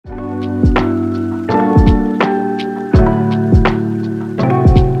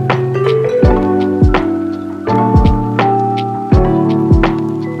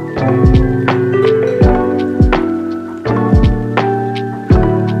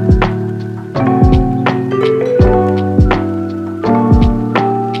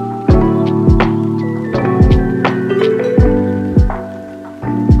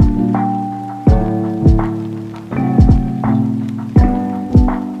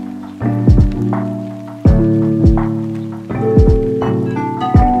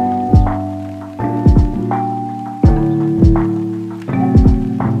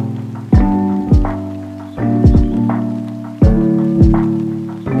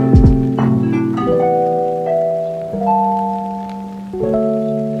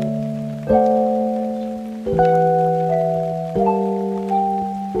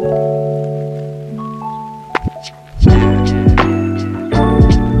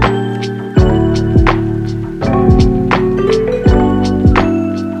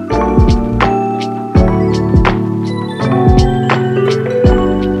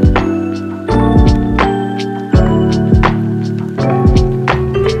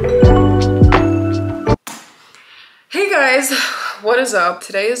guys, what is up?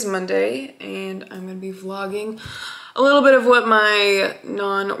 Today is Monday and I'm gonna be vlogging a little bit of what my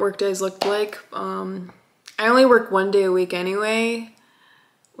non-work days looked like. I only work one day a week anyway,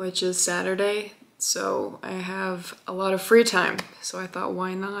 which is Saturday, so I have a lot of free time. So I thought,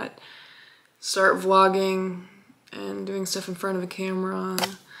 why not start vlogging and doing stuff in front of a camera,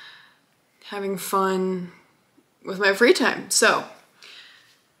 having fun with my free time. So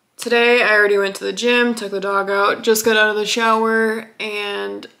today I already went to the gym, took the dog out, just got out of the shower,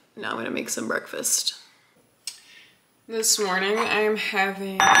 and now I'm gonna make some breakfast. This morning I am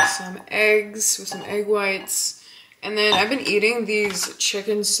having some eggs with some egg whites, and then I've been eating these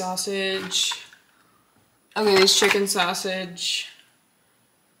chicken sausage, these chicken sausages.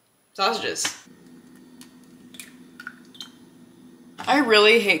 I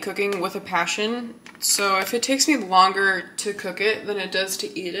really hate cooking with a passion, so if it takes me longer to cook it than it does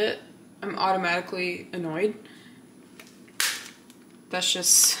to eat it, I'm automatically annoyed. That's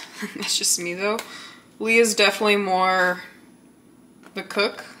just me though. Lee is definitely more the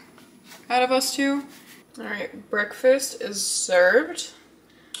cook out of us two. Alright, breakfast is served.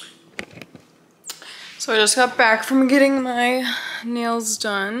 So I just got back from getting my nails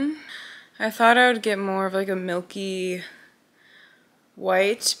done. I thought I would get more of like a milky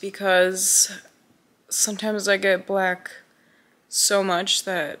white because sometimes I get black so much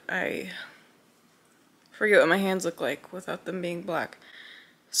that I forget what my hands look like without them being black.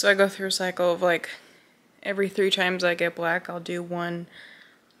 So I go through a cycle of like every 3 times I get black, I'll do one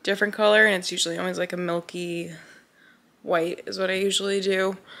different color, and it's usually always like a milky white is what I usually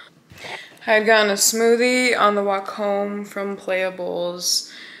do. I had gotten a smoothie on the walk home from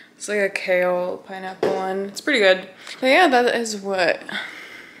Playables. It's like a kale pineapple one. It's pretty good. But yeah, that is what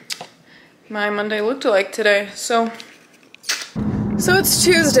my Monday looked like today. So it's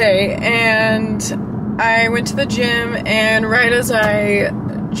Tuesday and I went to the gym, and right as I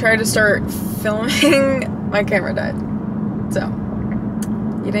tried to start filming, my camera died. So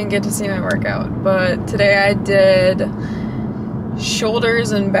you didn't get to see my workout, but today I did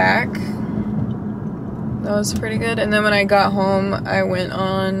shoulders and back. That was pretty good. And then when I got home, I went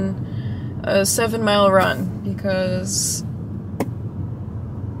on a 7-mile run because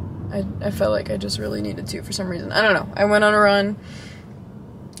I felt like I just really needed to for some reason. I don't know. I went on a run,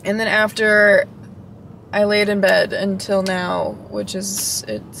 and then after I laid in bed until now, which is,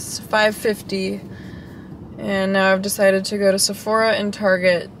 it's 5:50, and now I've decided to go to Sephora and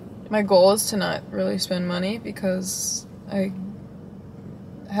Target. My goal is to not really spend money because I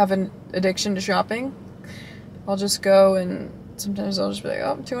have an addiction to shopping. I'll just go, and sometimes I'll just be like,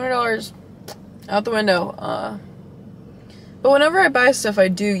 oh, $200 out the window. But whenever I buy stuff, I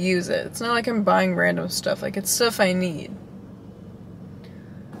do use it. It's not like I'm buying random stuff. Like, it's stuff I need.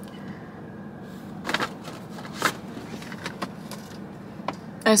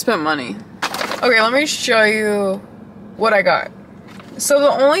 I spent money. Okay, let me show you what I got. So the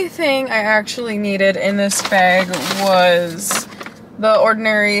only thing I actually needed in this bag was the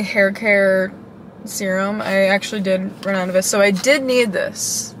Ordinary hair care serum. I actually did run out of it, so I did need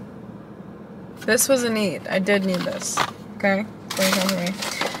this. This was a need. I did need this. Okay?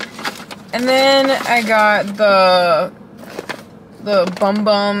 And then I got the Bum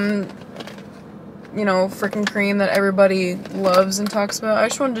Bum, you know, freaking cream that everybody loves and talks about. I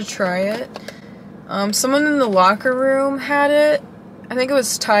just wanted to try it. Someone in the locker room had it. I think it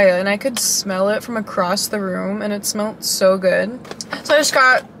was Taya, and I could smell it from across the room, and it smelled so good. So I just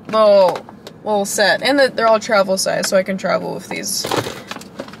got the little set, and they're all travel size, so I can travel with these,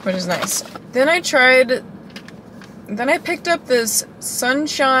 which is nice. Then I picked up this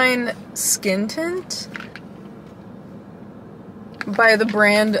Sunshine Skin Tint by the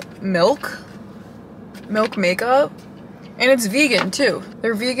brand Milk Makeup, and it's vegan too.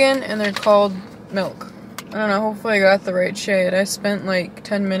 They're vegan and they're called Milk. I don't know, hopefully I got the right shade. I spent like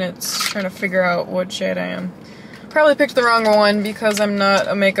 10 minutes trying to figure out what shade I am. Probably picked the wrong one because I'm not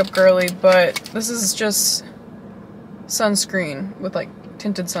a makeup girly, but this is just sunscreen with like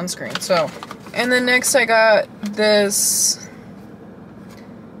tinted sunscreen. So, and then next I got this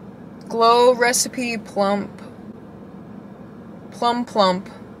Glow Recipe Plum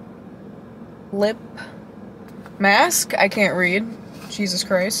lip mask. I can't read. Jesus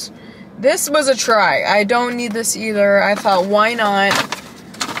Christ. This was a try. I don't need this either. I thought, why not?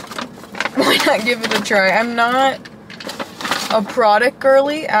 Why not give it a try? I'm not a product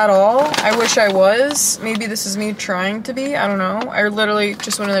girly at all. I wish I was. Maybe this is me trying to be. I don't know. I literally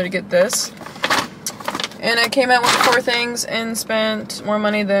just went in there to get this. And I came out with 4 things and spent more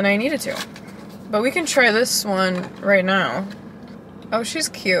money than I needed to. But we can try this one right now. Oh, she's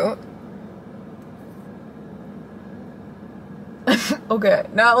cute. Okay,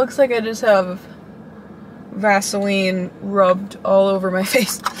 now it looks like I just have Vaseline rubbed all over my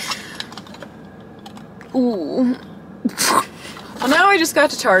face. Ooh. Well, now I just got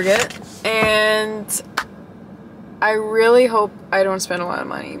to Target, and I really hope I don't spend a lot of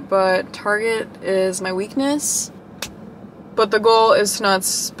money, but Target is my weakness. But the goal is to not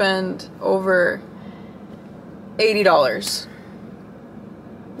spend over $80.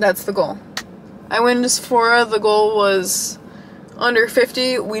 That's the goal. I went into Sephora, the goal was under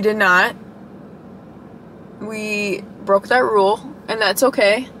 50. We did not. We broke that rule, and that's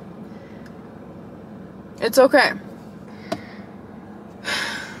okay. It's okay.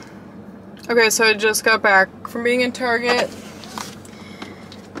 Okay, so I just got back from being in Target.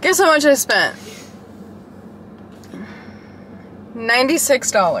 Guess how much I spent?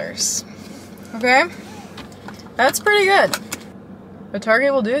 $96. Okay? That's pretty good. But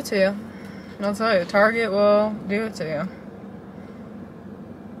Target will do it to you. I'll tell you, Target will do it to you.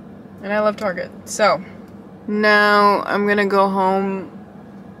 And I love Target. So, now I'm gonna go home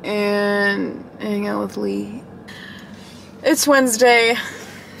and hang out with Lee. It's Wednesday,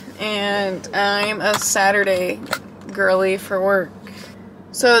 and I'm a Saturday girly for work.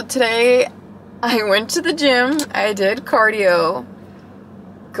 So today, I went to the gym, I did cardio,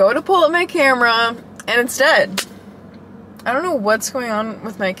 go to pull up my camera, and it's dead. I don't know what's going on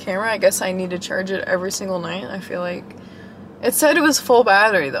with my camera. I guess I need to charge it every single night. I feel like it said it was full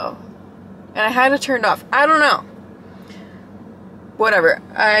battery though, and I had it turned off. I don't know. Whatever.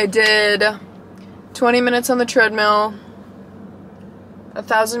 I did 20 minutes on the treadmill,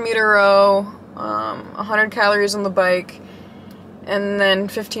 1,000-meter row, 100 calories on the bike, and then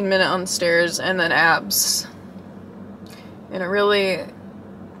 15-minute on the stairs, and then abs. And it really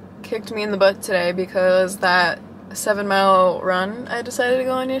kicked me in the butt today because that 7-mile run I decided to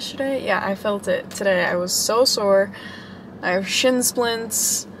go on yesterday, yeah, I felt it today. I was so sore. I have shin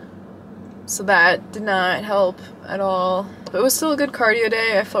splints, so that did not help at all. But it was still a good cardio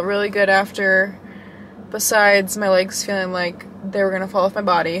day. I felt really good after, besides my legs feeling like they were gonna fall off my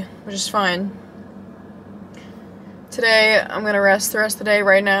body, which is fine. Today, I'm gonna rest the rest of the day.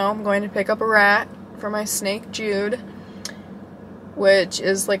 Right now, I'm going to pick up a rat for my snake, Jude, which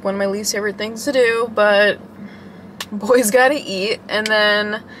is like one of my least favorite things to do, but boys gotta eat. And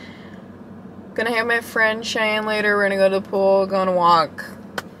then gonna have my friend Cheyenne later. We're gonna go to the pool, go on a walk.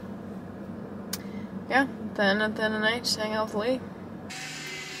 Yeah, then at the end of the night, just hang out with Lee.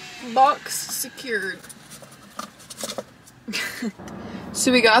 Box secured.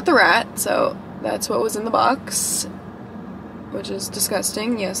 So we got the rat, so that's what was in the box, which is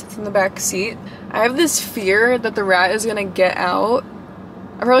disgusting. Yes, it's in the back seat. I have this fear that the rat is gonna get out.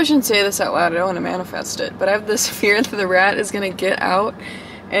 I probably shouldn't say this out loud, I don't want to manifest it, but I have this fear that the rat is gonna get out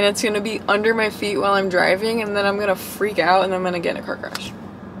and it's gonna be under my feet while I'm driving, and then I'm gonna freak out and I'm gonna get in a car crash.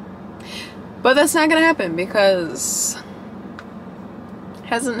 But that's not gonna happen because it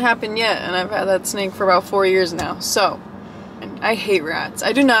hasn't happened yet, and I've had that snake for about 4 years now. So I hate rats.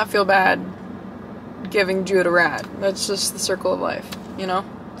 I do not feel bad giving Jude a rat. That's just the circle of life, you know?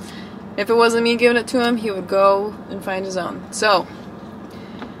 If it wasn't me giving it to him, he would go and find his own. So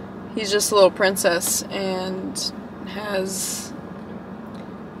he's just a little princess and has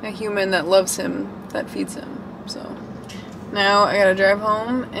a human that loves him, that feeds him. So now I gotta drive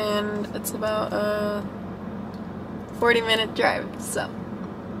home, and it's about a 40-minute drive, so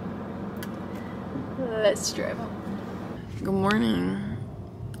let's drive home. Good morning.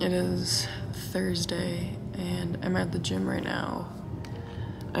 It is Thursday, and I'm at the gym right now.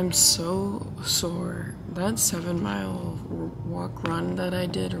 I'm so sore. That 7-mile walk run that I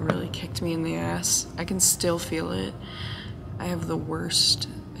did really kicked me in the ass. I can still feel it. I have the worst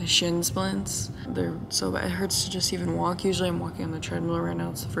shin splints. They're so bad. It hurts to just even walk. Usually I'm walking on the treadmill right now.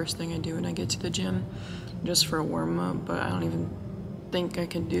 It's the first thing I do when I get to the gym, just for a warm-up, but I don't even think I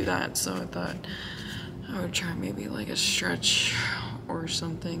can do that, so I thought I would try maybe like a stretch or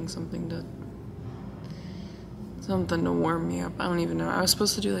something to warm me up. I don't even know. I was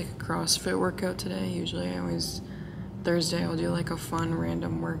supposed to do like a CrossFit workout today. Usually Thursday I'll do like a fun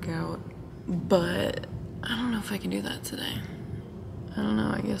random workout, but I don't know if I can do that today. I don't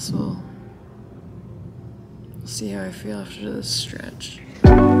know. I guess we'll see how I feel after this stretch.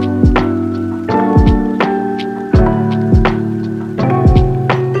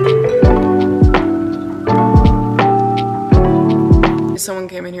 Someone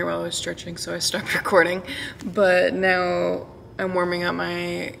came in here while I was stretching, so I stopped recording. But now I'm warming up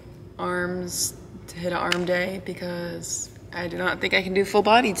my arms to hit an arm day because I do not think I can do full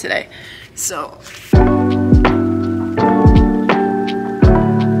body today. So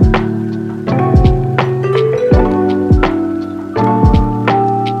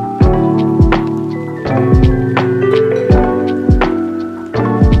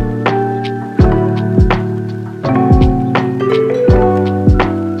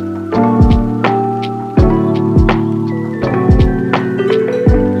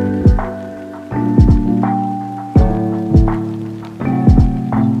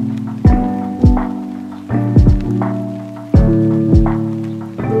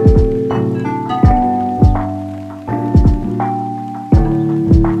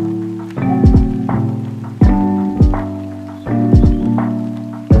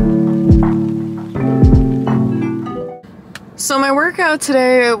workout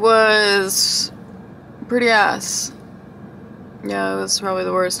today was pretty ass. Yeah, it was probably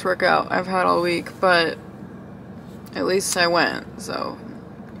the worst workout I've had all week, but at least I went. So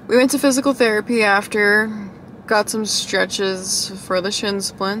we went to physical therapy after, got some stretches for the shin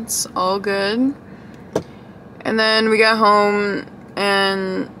splints, all good. And then we got home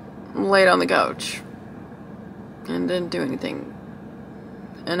and laid on the couch and didn't do anything.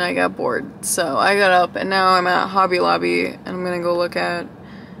 And I got bored, so I got up and now I'm at Hobby Lobby and I'm gonna go look at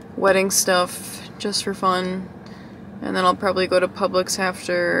wedding stuff just for fun. And then I'll probably go to Publix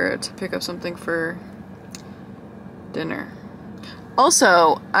after to pick up something for dinner.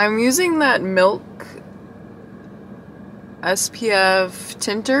 Also, I'm using that Milk SPF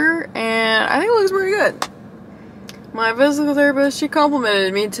tinter and I think it looks pretty good. My physical therapist, she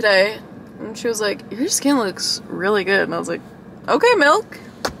complimented me today and she was like, your skin looks really good. And I was like, okay, Milk.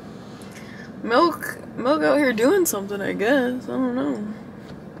 Milk out here doing something, I guess. I don't know.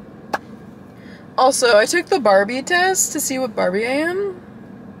 Also, I took the Barbie test to see what Barbie I am.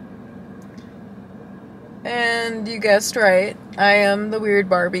 And you guessed right. I am the weird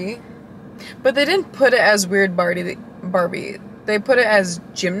Barbie. But they didn't put it as weird Barbie. They put it as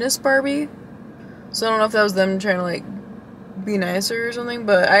gymnast Barbie. So I don't know if that was them trying to, like, be nicer or something.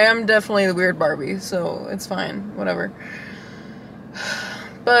 But I am definitely the weird Barbie, so it's fine. Whatever.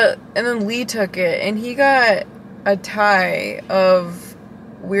 And then Lee took it, and he got a tie of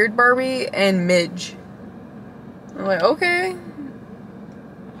Weird Barbie and Midge. I'm like, okay.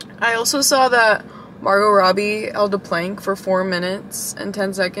 I also saw that Margot Robbie held a plank for 4 minutes and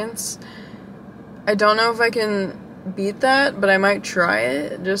 10 seconds. I don't know if I can beat that, but I might try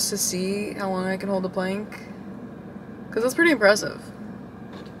it just to see how long I can hold a plank. Because that's pretty impressive.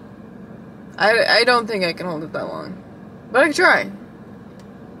 I don't think I can hold it that long. But I can try.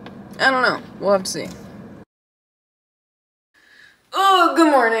 I don't know. We'll have to see. Oh,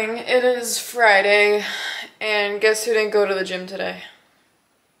 good morning. It is Friday, and guess who didn't go to the gym today?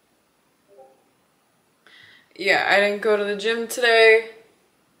 Yeah, I didn't go to the gym today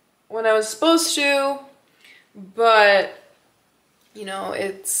when I was supposed to, but, you know,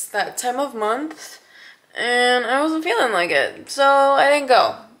 it's that time of month, and I wasn't feeling like it, so I didn't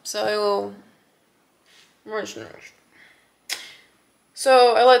go. So I will...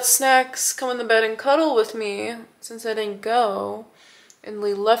 So I let Snacks come in the bed and cuddle with me since I didn't go, and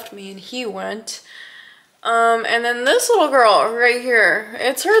Lee left me and he went. And then this little girl right here,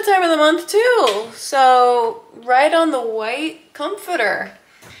 it's her time of the month too. So right on the white comforter.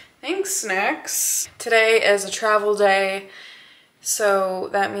 Thanks, Snacks. Today is a travel day, so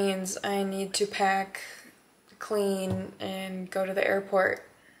that means I need to pack, clean, and go to the airport.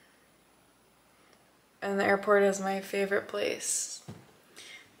 And the airport is my favorite place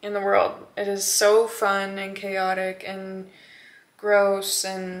in the world. It is so fun and chaotic and gross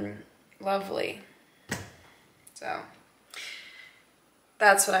and lovely. So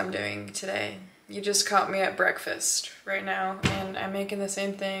that's what I'm doing today. You just caught me at breakfast right now, and I'm making the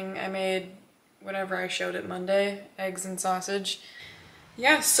same thing I made whenever I showed it Monday, eggs and sausage.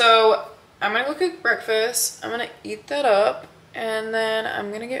 Yeah, so I'm gonna go cook breakfast. I'm gonna eat that up, and then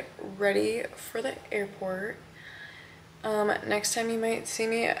I'm gonna get ready for the airport. Next time you might see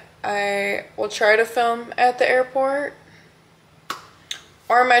me, I will try to film at the airport.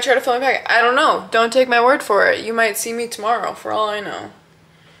 Or I might try to film back. I don't know. Don't take my word for it. You might see me tomorrow, for all I know.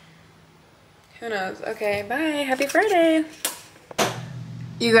 Who knows? Okay, bye. Happy Friday.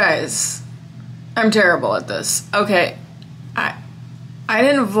 You guys, I'm terrible at this. Okay, I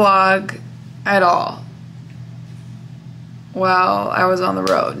didn't vlog at all while I was on the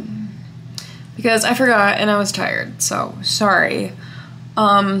road. Because I forgot and I was tired, so sorry.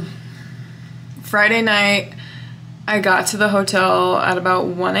 Friday night, I got to the hotel at about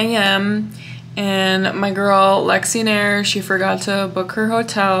 1 a.m. and my girl Lexi Nair, she forgot to book her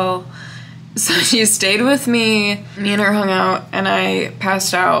hotel. So she stayed with me. Me and her hung out and I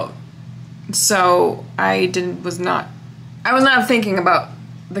passed out. So I was not thinking about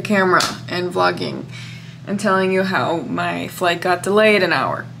the camera and vlogging and telling you how my flight got delayed an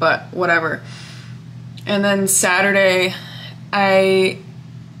hour, but whatever. And then Saturday,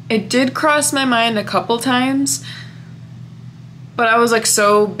 it did cross my mind a couple times, but I was like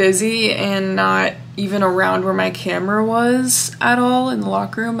so busy and not even around where my camera was at all in the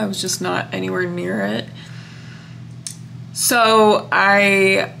locker room. I was just not anywhere near it. So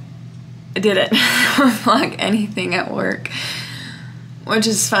I didn't vlog anything at work, which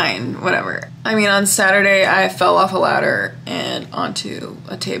is fine, whatever. I mean, on Saturday, I fell off a ladder and onto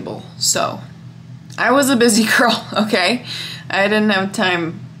a table, so I was a busy girl, okay? I didn't have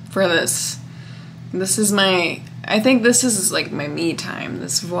time for this. This is my I think this is like my me time.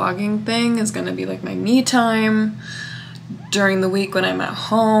 This vlogging thing is gonna be like my me time during the week when I'm at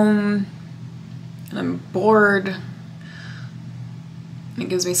home and I'm bored. It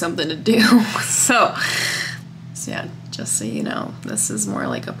gives me something to do. So yeah, just so you know, this is more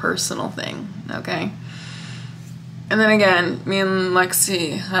like a personal thing, okay? And then again, me and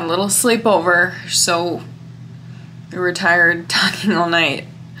Lexi had a little sleepover, so we were tired talking all night.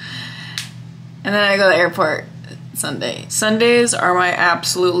 And then I go to the airport Sunday. Sundays are my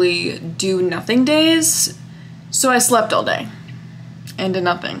absolutely do nothing days, so I slept all day and did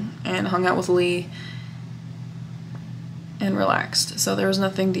nothing and hung out with Lee and relaxed. So there was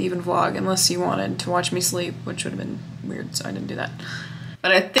nothing to even vlog unless you wanted to watch me sleep, which would have been weird, so I didn't do that.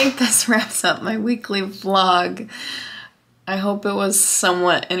 But I think this wraps up my weekly vlog. I hope it was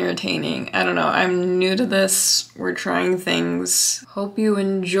somewhat entertaining. I don't know, I'm new to this. We're trying things. Hope you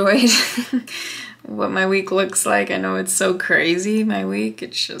enjoyed what my week looks like. I know it's so crazy, my week.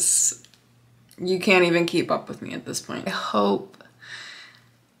 It's just, you can't even keep up with me at this point. I hope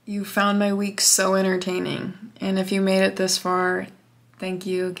you found my week so entertaining. And if you made it this far, thank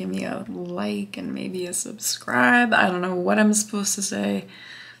you. Give me a like and maybe a subscribe. I don't know what I'm supposed to say.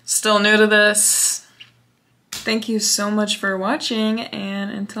 Still new to this. Thank you so much for watching,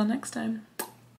 and until next time.